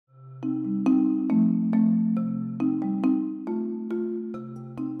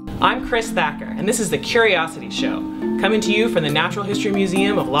I'm Chris Thacker, and this is The Curiosity Show, coming to you from the Natural History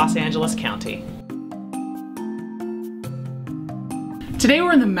Museum of Los Angeles County. Today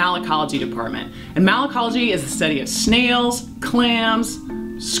we're in the malacology department, and malacology is the study of snails, clams,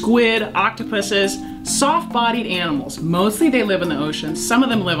 squid, octopuses, soft-bodied animals. Mostly they live in the ocean, some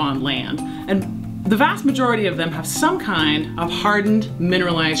of them live on land, and the vast majority of them have some kind of hardened,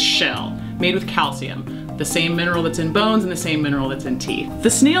 mineralized shell made with calcium. The same mineral that's in bones and the same mineral that's in teeth.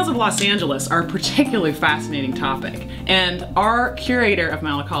 The snails of Los Angeles are a particularly fascinating topic, and our curator of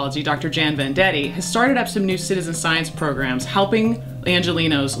malacology, Dr. Jann Vendetti, has started up some new citizen science programs helping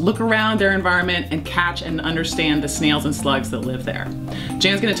Angelinos look around their environment and catch and understand the snails and slugs that live there.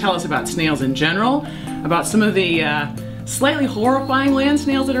 Jann's going to tell us about snails in general, about some of the slightly horrifying land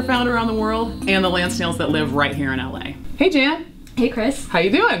snails that are found around the world, and the land snails that live right here in LA. Hey Jann! Hey Chris. How you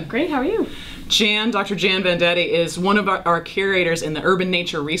doing? Great, how are you? Dr. Jann Vendetti is one of our curators in the Urban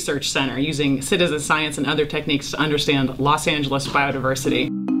Nature Research Center, using citizen science and other techniques to understand Los Angeles biodiversity.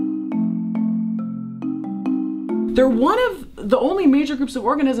 They're one of the only major groups of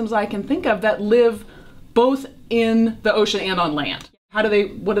organisms I can think of that live both in the ocean and on land. How do they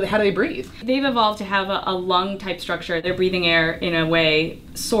breathe? They've evolved to have a lung type structure. They're breathing air in a way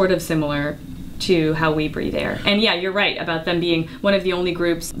sort of similar to how we breathe air. And yeah, you're right about them being one of the only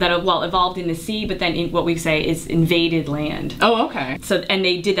groups that have, well, evolved in the sea, but then in what we say is invaded land. Oh, okay. So, and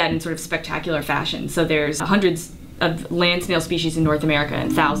they did that in sort of spectacular fashion. So there's hundreds of land snail species in North America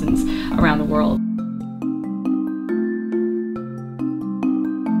and thousands around the world.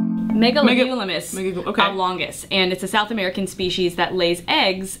 Longus, and it's a South American species that lays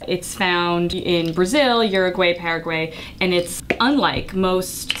eggs. It's found in Brazil, Uruguay, Paraguay, and it's unlike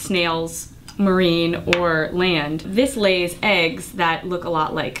most snails, marine or land. This lays eggs that look a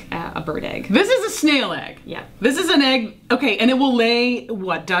lot like a bird egg. This is a snail egg? Yeah. This is an egg, okay, and it will lay,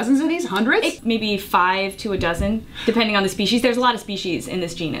 what, dozens of these? Hundreds? Maybe 5 to a dozen, depending on the species. There's a lot of species in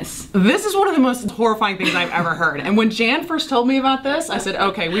this genus. This is one of the most horrifying things I've ever heard. And when Jann first told me about this, I said,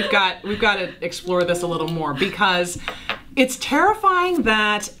 okay, we've got to explore this a little more, because it's terrifying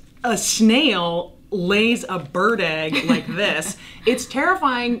that a snail lays a bird egg like this. It's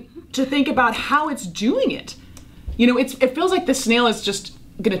terrifying to think about how it's doing it. You know, it feels like the snail is just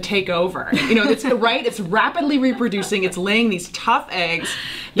gonna take over. You know, it's right. It's rapidly reproducing. It's laying these tough eggs.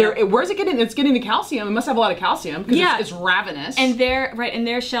 Where's it getting? It's getting the calcium. It must have a lot of calcium because it's ravenous. And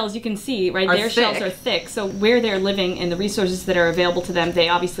their shells, you can see, right? Their shells are thick. So where they're living and the resources that are available to them, they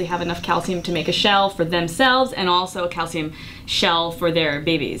obviously have enough calcium to make a shell for themselves and also a calcium shell for their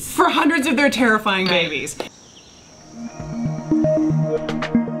babies. For hundreds of their terrifying babies.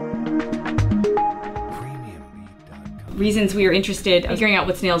 Reasons we are interested in figuring out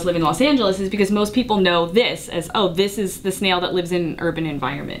what snails live in Los Angeles is because most people know this as, oh, this is the snail that lives in an urban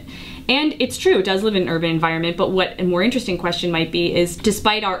environment. And it's true, it does live in an urban environment, but what a more interesting question might be is,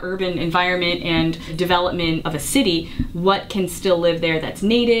 despite our urban environment and development of a city, what can still live there that's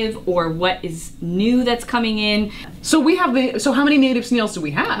native, or what is new that's coming in? So so how many native snails do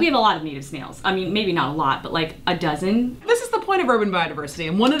we have? We have a lot of native snails. I mean, maybe not a lot, but like a dozen. This is the point of urban biodiversity,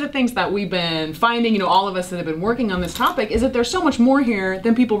 and one of the things that we've been finding, you know, all of us that have been working on this topic, is that there's so much more here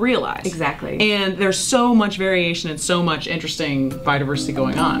than people realize. Exactly. And there's so much variation and so much interesting biodiversity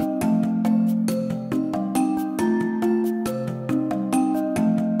going on.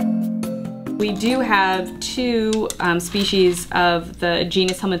 We do have 2 species of the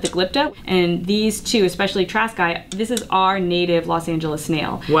genus Helminthoglypta, and these 2, especially Traskai, this is our native Los Angeles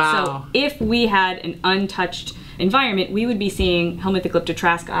snail. Wow. So if we had an untouched environment, we would be seeing Helminthoglypta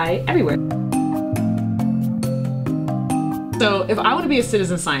Traskai everywhere. So if I want to be a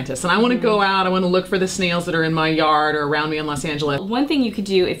citizen scientist and I want to go out, I want to look for the snails that are in my yard or around me in Los Angeles. One thing you could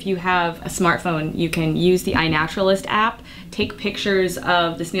do if you have a smartphone, you can use the iNaturalist app, take pictures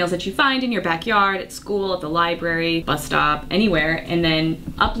of the snails that you find in your backyard, at school, at the library, bus stop, anywhere, and then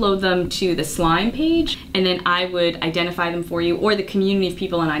upload them to the slime page, and then I would identify them for you, or the community of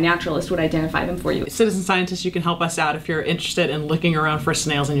people in iNaturalist would identify them for you. Citizen scientists, you can help us out if you're interested in looking around for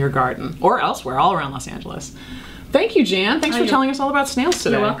snails in your garden or elsewhere, all around Los Angeles. Thank you, Jann. Thanks for telling us all about snails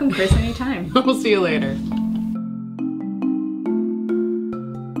today. You're welcome, Chris, anytime. We'll see you later.